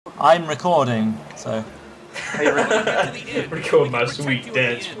I'm recording, so... Record my sweet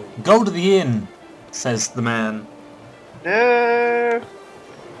dance. Go to the inn, says the man. No!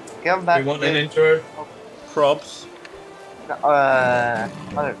 Come back. We want an intro? Probs. I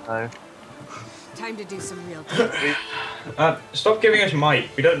don't know. Time to do some real things. Stop giving us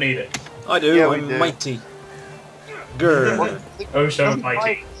might. We don't need it. I do, Yeah, we I'm do. mighty. Grr. Oh, so Doesn't mighty.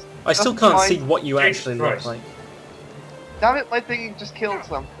 like- I still doesn't can't like- see what you Jesus actually look Christ. like. Damn it, my thing just killed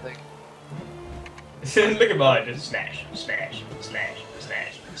something. Look at mine. Just slash, slash, slash,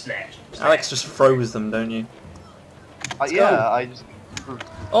 slash, slash. Alex just froze them, don't you? Yeah, go. I just...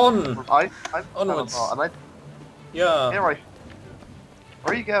 On! I'm Onwards. And I... Yeah. Here I...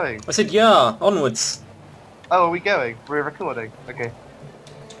 Where are you going? I said yeah, onwards. Oh, are we going? We're recording. Okay.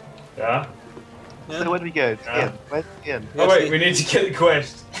 Yeah? Yeah. So where do we go? To the Yeah. inn. Where's the inn? Oh wait, we need to get the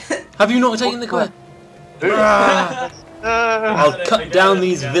quest. Have you not taken the quest? Ah, I'll cut down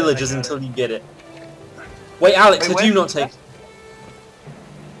these villagers until you get it. Wait, Alex, Wait, had you not where's the taken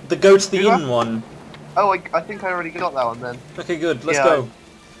the go to the Who inn one? Oh, I think I already got that one then. Okay, good. Let's Yeah, go.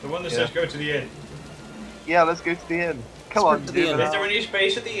 The one that says go to the inn. Yeah, let's go to the inn. Come Let's on, go to the inn. Dude, Is there any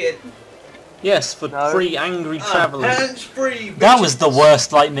space at the inn? Yes, for No. free angry travelers. Hands free. That was the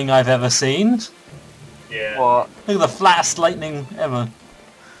worst lightning I've ever seen. Yeah. What? Look at the flattest lightning ever.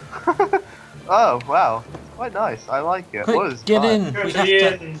 Oh, wow. It's quite nice. I like it. Quick, What is get fun? in. Go We to have the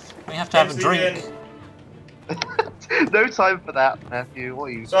to. inn. We have to have a Go to the drink. inn. No time for that, Matthew. What are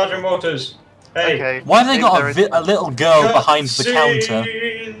you? Sergeant Waters. Hey. Okay. Why have they Maybe got there is- a little girl behind the counter?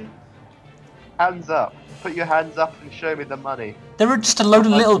 Cutscene. Hands up. Put your hands up and show me the money. There are just a load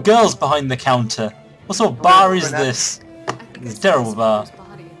of little girls behind the counter. What sort of bar is this? It's a terrible bar.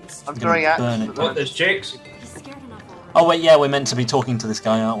 I'm Gonna throwing burn axes it. at What, them. there's chicks? Oh wait, yeah, we're meant to be talking to this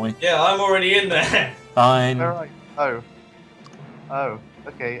guy, aren't we? Yeah, I'm already in there. Fine. Alright. Oh. Oh.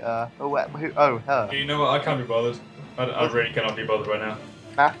 Okay, oh, who? Oh, her. You know what, I can't be bothered. I really cannot be bothered right now.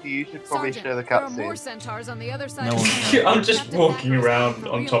 Matthew, you should probably show the There are more cutscene. centaurs on the other side No of one- town. I'm just Captain walking Thackeray's around looking for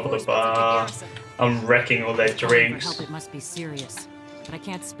on top of the reinforcements at bar. garrison. I'm wrecking all their Help, drinks. it must be serious. But I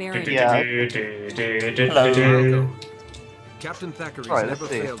can't spare Do, it. do, Yeah. do, do, do, do, Hello. do. Captain Thackeray's Right, let's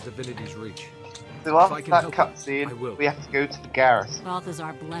never see. failed Divinity's reach. So If I after can that help you, I cutscene, will. we have to go to the garrison.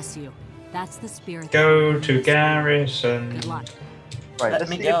 Balthazar, bless you. That's the spirit. Go to garrison. Good luck. Right, Let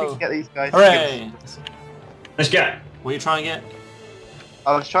let's me see if we go. can get these guys to give Hooray! us- Let's go. What are you trying to get?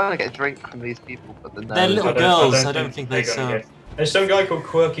 I was trying to get a drink from these people, but then They're little I girls, I don't think they they're gonna serve. get- There's some guy called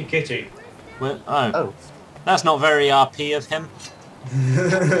Quirky Kitty. Oh. Oh. That's not very RP of him.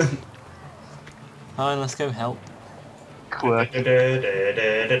 Fine, let's go help. Quirky.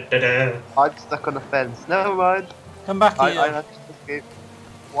 Da-da-da-da-da-da. I'm stuck on a fence. Never mind. Come back I here. have to escape.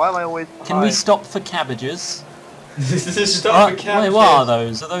 Why am I always behind? Can we stop for cabbages? Stop the Wait, what are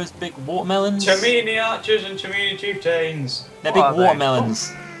those? Are those big watermelons? Tamini archers and Tamini chieftains. They're What big are they?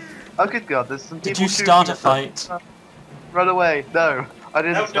 watermelons. Oh good god, there's some people Did you shooting start a at us. fight? Run away. No, I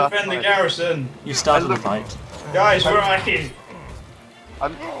didn't Help start defend a the fight. garrison. You started I the look- fight. Guys, where are you?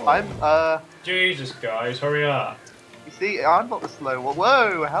 I'm Jesus, guys, hurry up. you see, I'm not the slow one.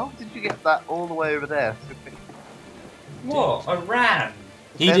 Whoa, how did you get that all the way over there? So quick? What? I ran.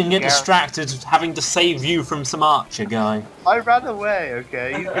 He didn't get Yeah. distracted having to save you from some archer guy. I ran away,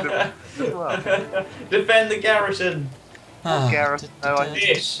 okay? He's gonna... well, Defend the garrison. Garrison. No, I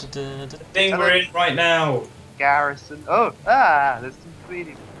This. The thing we're in right now. Garrison. Oh, there's some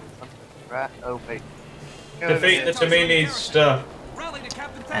bleeding. Right. Oh, wait. Go over Defeat here. the Tamini stuff.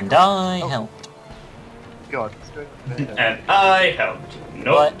 And I helped. God, let's go over here. And I helped.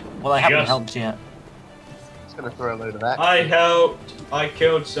 Nope. Well, I haven't Yes. helped yet. Just gonna throw a load of that. I helped. I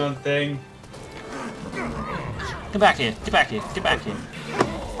killed something. Come back here. Get back here. Get back here.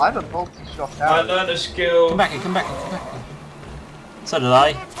 I'm a multi-shot I out. learned a skill. Come back here. Come back here. Come back here. So did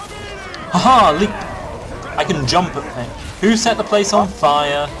I. Haha! Leap. I can jump at things. Who set the place on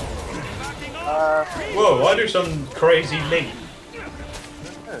fire? Whoa, I do some crazy leap.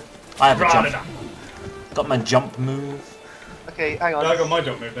 I have a Right jump. enough. Got my jump move. Okay, hang on. I got my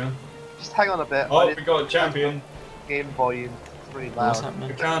jump move now. Just hang on a bit. I Oh, we didn't- got a champion. Game volume. It's really What's loud. happening?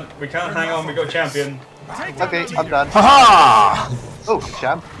 We can't hang on, we got a champion. Okay, I'm done. Haha! Oh,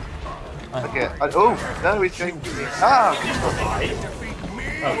 champ. Okay. Oh, no, he's going to me. Ah!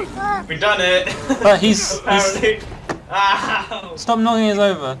 Oh, we done it! But he's Apparently. Ow! stop knocking us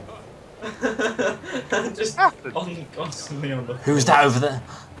over. Just Happened. constantly on the Who's that over there?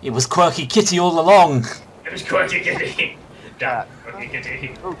 It was Quirky Kitty all along. It was Quirky Kitty! Damn, Quirky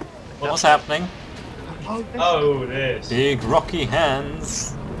Kitty. Oh, What's happening? oh, this- Oh, this. Big rocky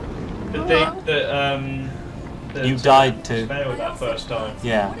hands. The thing that, You died too. Failed that first time.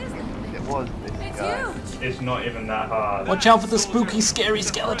 Yeah. It was this guy. It's not even that hard. Watch out for the spooky, scary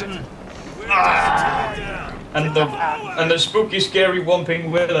skeleton. And the spooky, scary,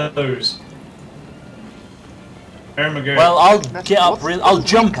 whomping willows. Ermagoon. Well, I'll get up. I'll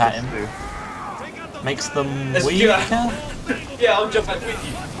jump at him. Do? Makes them Let's weaker. Yeah, I'll jump back with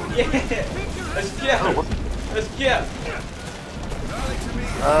you. Yeah. Let's go. Let's go.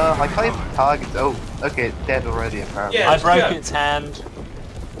 I can't even target. Oh, okay, it's dead already apparently. Yeah. I broke its hand.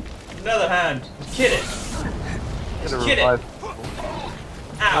 Another hand. Kill it. Gonna Get it. revive.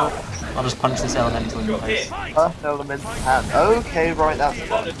 Ow. I'll just punch this elemental in the Got face. hit. First element hand. Okay, right, that's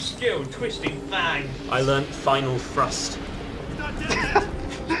fine. Another skill. Twisting fang. I learnt Final Thrust.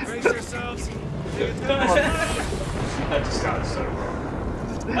 That just sounds so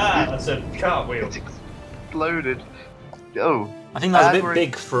wrong. Ah, that's a cartwheel. It exploded. Oh. I think that's a bit we're-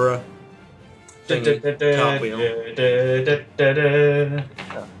 big for a cartwheel. Yeah,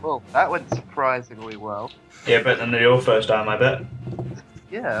 well, that went surprisingly well. Yeah, better than your first time, I bet.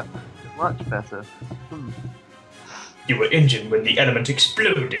 Yeah, much better. You were injured when the element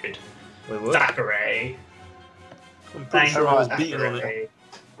exploded. Wait, what? Thackeray. I'm pretty sure I was beating on it. Thackeray.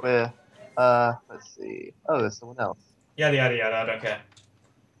 Where, let's see. Oh, there's someone else. Yada yada yada, I don't care.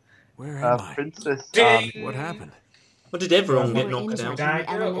 Where am I? Princess, Ding! What happened? What did everyone They get were knocked injured out? when the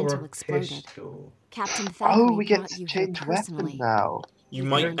Dagger or elemental a exploded. pistol? Captain Thackeray Oh, we get brought to you here change personally. weapon now. You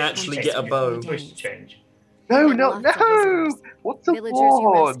might actually get a bow. Choice to change. No, And no, lots of no! visitors. What's a Villagers you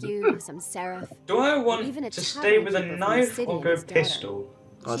ward? rescued, some seraph. Do I want Even a to stay with a tavern keeper from the knife city or and go his daughter. pistol?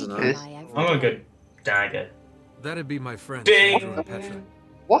 I don't She know. came by every I'm gonna day. go dagger. That'd be my friends, Ding! Pedro and Petra.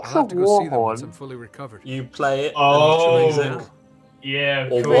 What's I'll a have to go see them once I'm warhorn? fully recovered. You play it Oh. and music. Yeah,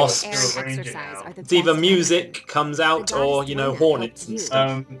 Or cool. wasps. Air You'll and arrange it exercise now. are the It's either best music medicine. comes The out or, goddess you know, Luna hornets helped and you.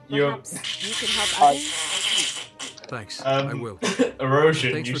 stuff. You're Perhaps you could help others. Thanks, I will.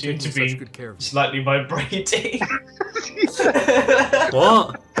 Erosion, Thanks you for seem taking to be such good care of me. slightly vibrating.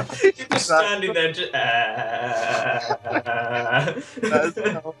 What? You're just standing there, just. That's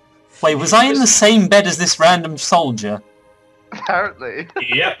how- Wait, was I in the same bed as this random soldier? apparently.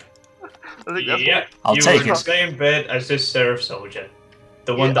 Yep. I think that's Yep. I'll you take were in it. the same bed as this Seraph soldier.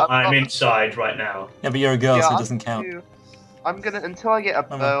 The one that I'm inside right now. Yeah, but you're a girl, yeah, so it I'm doesn't count. I'm gonna, until I get a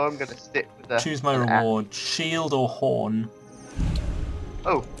bow, I'm gonna stick with the... Choose my an axe. reward. Shield or horn?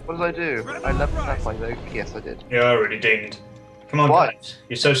 Oh, what did I do? I leveled up, I think. Yes, I did. You're already dinged. Come on, What? guys.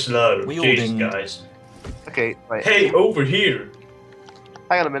 You're so slow. We all Jeez, dinged. guys. Okay, wait. Hey, over here.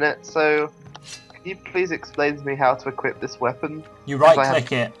 Hang on a minute. So, can you please explain to me how to equip this weapon? You Yes, I right have-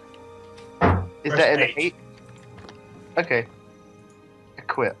 click it. Is Press there an H. 8? Okay.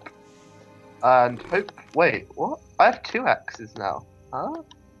 Equip. And hope... Wait, what? I have 2 axes now. Huh?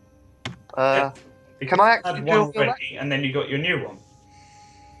 Because Can I you actually had do one all that? ready, and then you got your new one.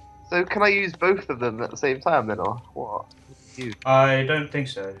 So can I use both of them at the same time then, or what? I don't think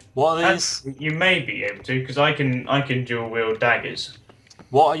so. What are these? You may be able to, because I can dual wield daggers.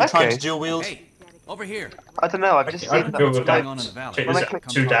 What are you trying Okay. to dual wield? Hey, over here. I don't know, I've just I seen can that. dual What's wield going When on in daggers. the valley? Check When I this click-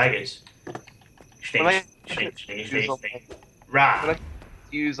 out. 2 daggers. When I Sneak, sneak, sneak, use on sneak. my- Rah. when I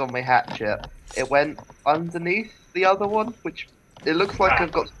use on my hatchet, it went underneath the other one, which it looks like Ah.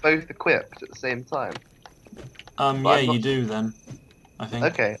 I've got both equipped at the same time. Yeah, I'm not- you do then. I think.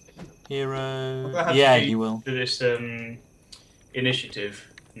 Okay. Hero. We'll have Yeah, to you will. do this initiative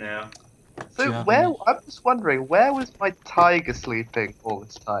now. Do So you have where any? I'm just wondering, where was my tiger sleeping all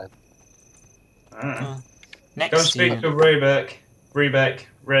this time? I don't know. Go and Next to speak you. to Ray,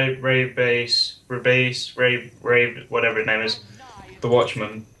 whatever his name is, the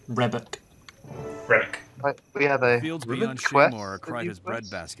Watchman, Rebek. Rek. Right, we have a Fields Ribbon beyond quest Shimor are that cried you as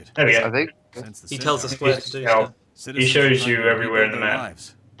quest? breadbasket. There we I go. think. Since the He tells us Synchro, where to do Help. stuff. citizens shows are trying you to everywhere in rebuild the their map.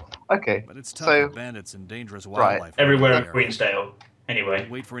 lives, Okay. but it's tough So with bandits and dangerous Right. wildlife. Everywhere in around the area. Queensdale. Anyway,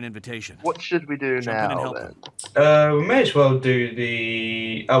 Wait for an invitation. what should we do Jump in and now help then? them. we may as well do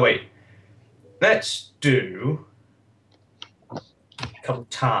the. Oh wait, let's do a couple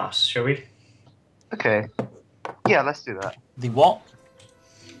tasks, shall we? Okay. Yeah, let's do that. The what?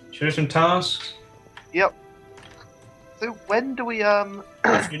 Should we do some tasks? Yep. So when do we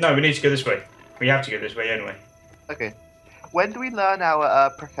Actually, no, we need to go this way. We have to go this way anyway. Okay. When do we learn our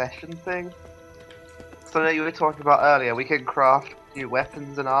profession thing? So I know you were talking about earlier, we can craft new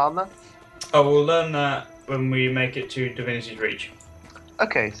weapons and armor. Oh, we'll learn that when we make it to Divinity's Reach.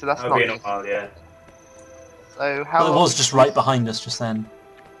 Okay, so that's That'll not be in a just... while, yeah. So how Well, it long... was just right behind us just then.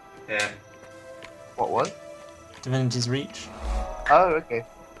 Yeah. What was? Divinity's Reach. Oh, okay.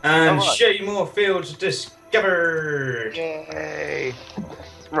 And Alright. Shaymore Fields discovered! Yay!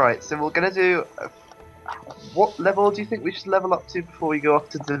 Right, so we're gonna do... What level do you think we should level up to before we go off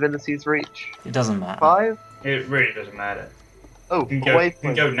to Divinity's Reach? It doesn't matter. 5? It really doesn't matter. Oh, We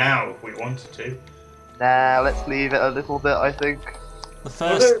can go now if we wanted to. Nah, let's leave it a little bit, I think. The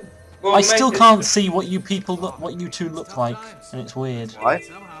first... Well, I still can't see what you two look like, and it's weird. Why?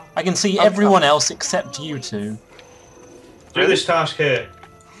 I can see everyone else except you two. Do this task here.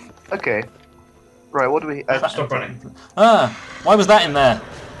 Okay. Right, what do we... Stop running. Ah, why was that in there?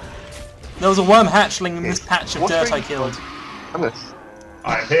 There was a worm hatchling in this patch of dirt I killed. I'm gonna...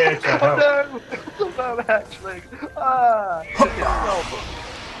 I'm here to help. Oh no! The worm hatchling! Ah!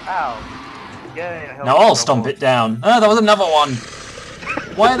 Ow. Yay, I helped Now I'll you. stomp it down. Ah, there was another one!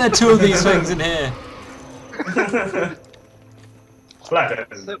 Why are there two of these things in here? Splatter.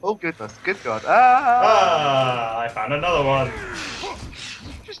 Oh goodness, good god. Ah! I found another one.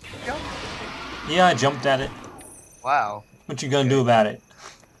 Just jump. Yeah, I jumped at it. Wow. What you gonna do about it?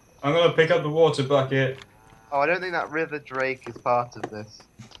 I'm gonna pick up the water bucket. Oh, I don't think that River Drake is part of this.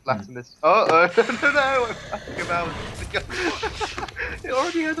 Blasphemous. Oh, no, I'm fucking about. It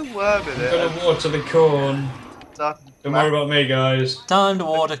already had a worm in I'm it. gonna water the corn. Don't worry about me, guys. Time to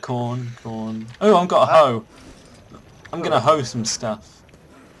water corn. Oh, I've got a hoe. I'm gonna hoe some stuff.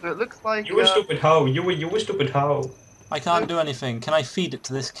 So it looks like... You a stupid hoe. You a stupid hoe. I can't do anything. Can I feed it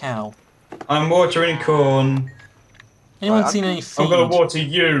to this cow? I'm watering corn. Anyone Right, seen any feed? I'm gonna water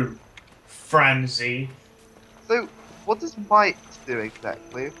you, Franzi. So, what does might do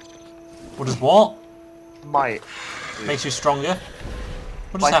exactly? What does what? Might do. Makes you stronger?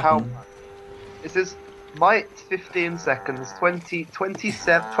 What just Like how happened? much? It says might 15 seconds,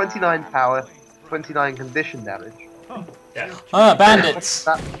 27, 29 power, 29 condition damage. Yeah. Ah, What bandits!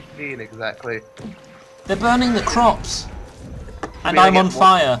 does that mean exactly? They're burning the crops! And mean, I I'm get on more-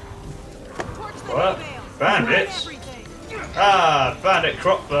 fire. What? Bandits? Ah, bandit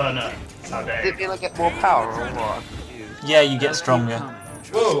crop burner. How Does dare it you. mean I get more power or what? I'm confused. Yeah, you get stronger.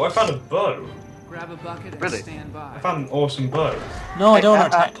 Whoa, I found a bow. Grab a bucket and Really? stand by. I found an awesome bow. No, I don't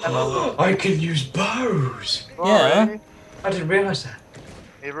want to attack them. I can use bows! Yeah. Rory? I didn't realise that.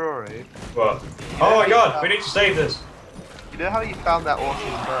 Hey Rory, What? Oh my god, we need to save this. you know how you found that awesome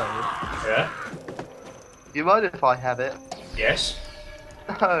bow? Yeah? Do you mind if I have it? Yes.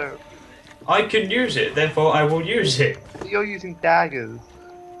 No. I can use it, therefore I will use it. You're using daggers.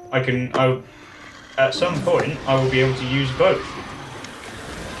 At some point, I will be able to use both.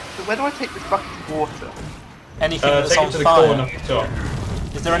 So where do I take this bucket of water? Anything that's Take on it to the corn fire. up the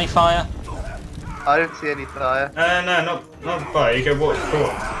top. Is there any fire? I don't see any fire. No, not the fire, you go water the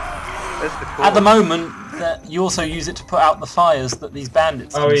corn. There's the corn. At the moment, that you also use it to put out the fires that these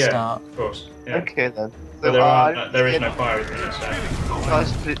bandits Oh can yeah, start. of course. Yeah. Okay then. But I don't there see is no any- fire in here, so... So I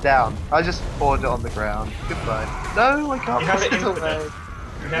just put it down. I just poured it on the ground. Goodbye. No, I can't You have put it it infinite. away.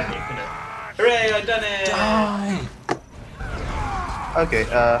 You have infinite. Hooray, I've done it! Die! Okay,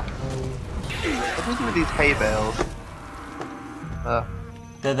 what do we do with these hay bales?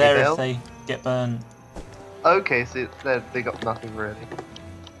 They're there Bill? if they get burned. Okay, so they got nothing really.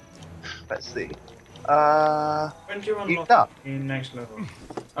 Let's see. When do you You've unlock done. the next level?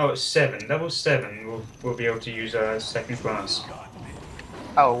 Oh, it's 7. Level 7, we'll be able to use our second class.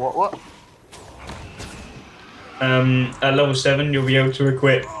 Oh, what? At level 7, you'll be able to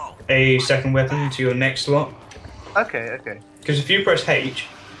equip a second weapon to your next slot. Okay. Because if you press H,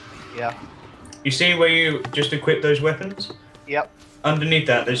 Yeah. you see where you just equip those weapons? Yep. Underneath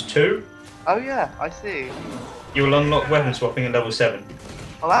that, there's 2. Oh yeah, I see. You will unlock weapon swapping at level 7.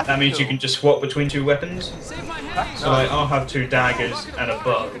 Well, that's That means you cool. can just swap between 2 weapons. Save my head. So like, I'll have 2 daggers and a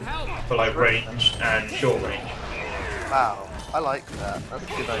bow for like range and short range. Wow, I like that. That's a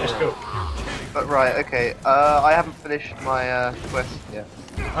good That's idea. cool. But right, okay. I haven't finished my quest yet.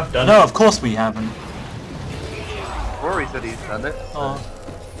 I've done No, it. of course we haven't. Rory said he's done it. Oh,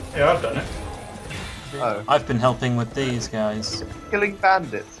 Yeah, I've done it. Oh, I've been helping with these guys. killing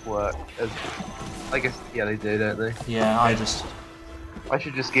bandits work. I guess yeah, they do, don't they? Yeah, I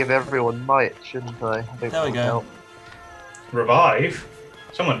should just give everyone might, shouldn't I? I think There we that'll go. help. Revive?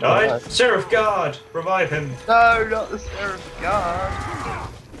 Someone died? Revive. Seraph Guard! Revive him! No, not the Seraph Guard.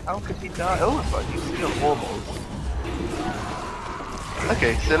 How could he die? Oh, it's like you see a hormone.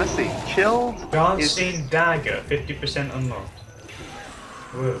 Okay, so let's see. Chilled Guard is Scene Dagger, 50% unlocked.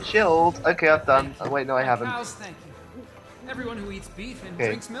 Whoa. chilled. Okay, I've done. Oh, wait, no, I haven't. Cows, thank you. Everyone who eats beef and Okay,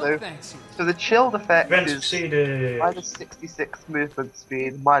 drinks milk so- thanks you. So the chilled effect Event is succeeded! minus 66 movement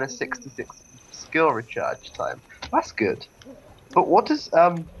speed, minus 66 skill recharge time. That's good. But what does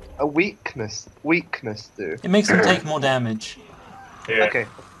a weakness do? It makes them take more damage. Yeah. Okay.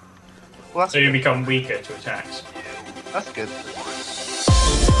 Well, So you become weaker to attacks. that's good.